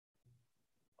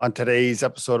On today's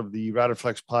episode of the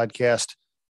Riderflex podcast,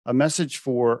 a message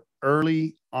for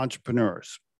early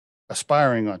entrepreneurs,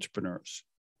 aspiring entrepreneurs,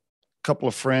 a couple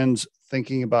of friends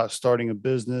thinking about starting a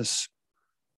business.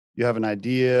 You have an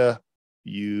idea,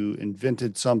 you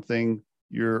invented something,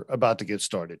 you're about to get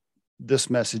started. This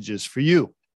message is for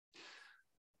you.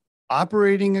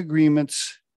 Operating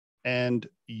agreements and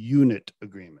unit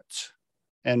agreements.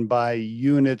 And by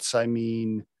units, I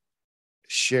mean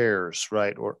shares,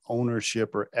 right? Or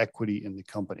ownership or equity in the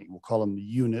company. We'll call them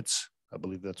units. I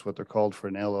believe that's what they're called for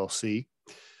an LLC.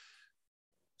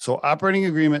 So operating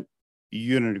agreement,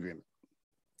 unit agreement.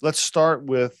 Let's start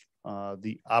with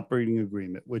the operating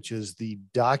agreement, which is the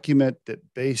document that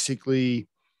basically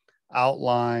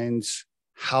outlines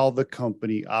how the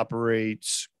company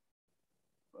operates,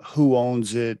 who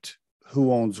owns it,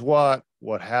 who owns what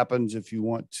happens if you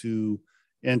want to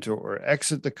enter or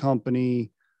exit the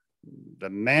company, the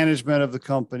management of the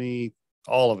company,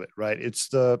 all of it, right? It's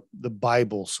the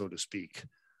Bible, so to speak,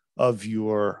 of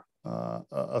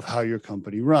of how your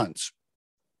company runs.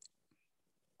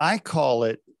 I call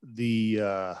it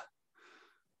the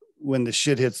when the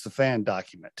shit hits the fan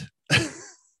document.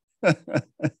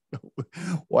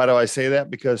 Why do I say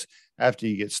that? Because after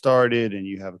you get started and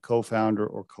you have a co-founder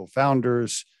or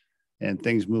co-founders and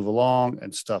things move along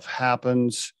and stuff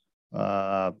happens,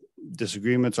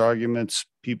 disagreements, arguments,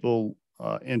 people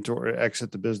enter or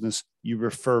exit the business, you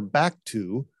refer back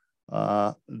to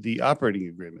the operating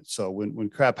agreement. So when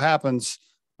crap happens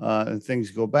and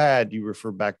things go bad, you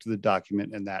refer back to the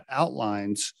document, and that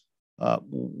outlines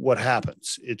what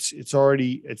happens. It's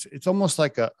almost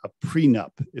like a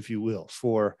prenup, if you will,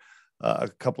 for a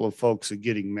couple of folks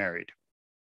getting married.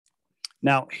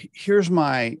 Now, here's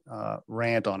my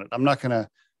rant on it. I'm not going to.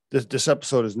 This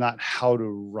episode is not how to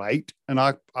write an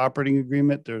operating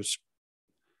agreement. There's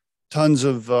tons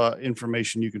of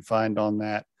information you can find on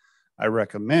that. I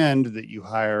recommend that you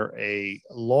hire a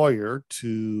lawyer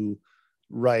to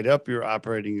write up your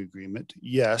operating agreement.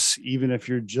 Yes, even if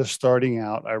you're just starting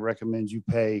out, I recommend you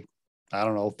pay,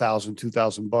 $1,000,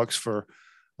 $2,000 for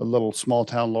a little small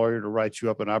town lawyer to write you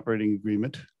up an operating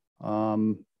agreement.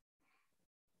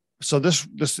 So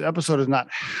this episode is not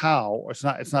how, it's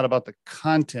not about the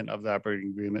content of the operating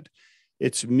agreement.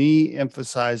 It's me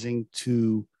emphasizing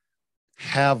to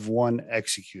have one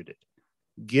executed.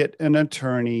 Get an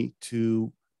attorney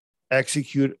to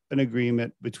execute an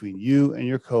agreement between you and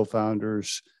your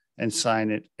co-founders and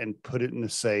sign it and put it in the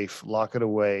safe, lock it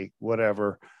away,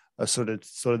 whatever, so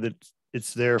that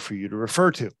it's there for you to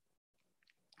refer to.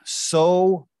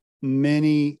 So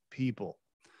many people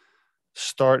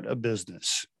start a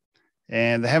business.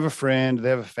 And they have a friend, they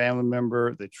have a family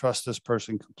member, they trust this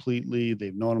person completely,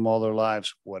 they've known them all their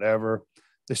lives, whatever.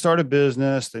 They start a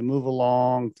business, they move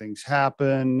along, things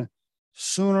happen.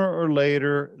 Sooner or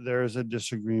later, there's a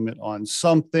disagreement on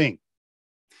something.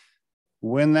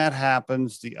 When that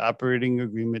happens, the operating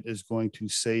agreement is going to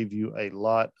save you a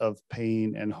lot of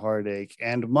pain and heartache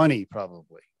and money,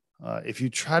 probably. If you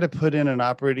try to put in an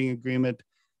operating agreement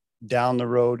down the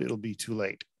road, it'll be too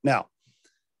late. Now,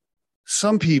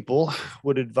 some people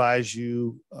would advise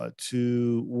you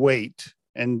to wait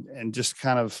and just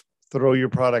kind of throw your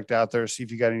product out there, see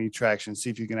if you got any traction, see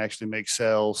if you can actually make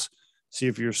sales, see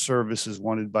if your service is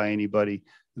wanted by anybody.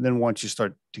 And then once you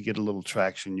start to get a little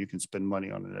traction, you can spend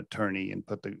money on an attorney and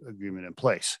put the agreement in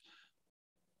place.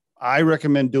 I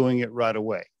recommend doing it right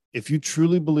away. If you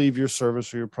truly believe your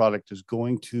service or your product is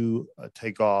going to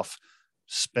take off,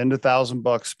 spend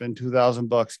 $1,000, spend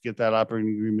 $2,000, get that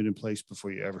operating agreement in place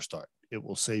before you ever start. It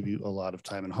will save you a lot of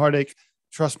time and heartache.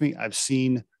 Trust me, I've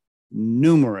seen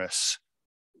numerous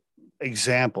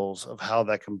examples of how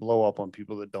that can blow up on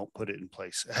people that don't put it in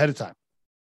place ahead of time.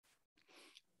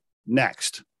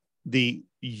 Next, the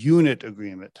unit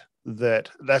agreement.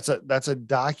 That's a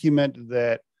document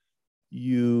that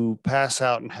you pass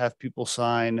out and have people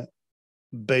sign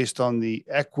based on the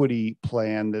equity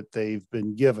plan that they've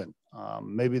been given.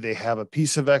 Maybe they have a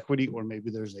piece of equity, or maybe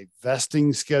there's a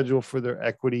vesting schedule for their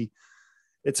equity.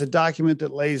 It's a document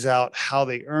that lays out how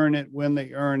they earn it, when they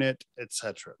earn it,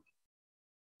 etc.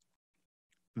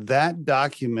 That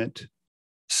document,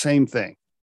 same thing.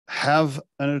 Have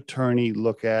an attorney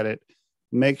look at it,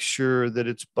 make sure that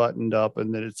it's buttoned up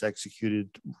and that it's executed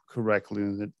correctly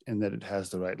and that it has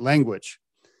the right language.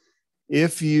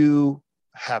 If you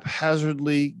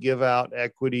haphazardly give out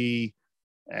equity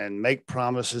and make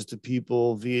promises to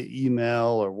people via email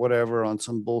or whatever on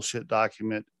some bullshit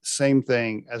document, same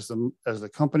thing. As the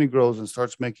company grows and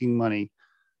starts making money,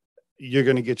 you're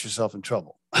going to get yourself in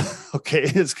trouble. Okay,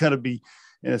 it's going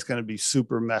to be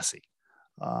super messy.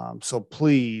 So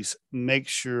please make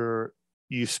sure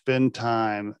you spend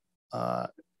time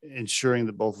ensuring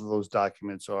that both of those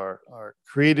documents are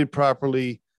created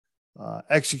properly,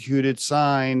 executed,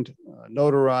 signed,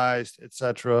 notarized,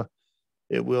 etc.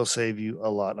 It will save you a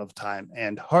lot of time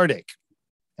and heartache.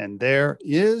 And there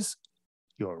is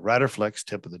your Riderflex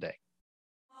tip of the day.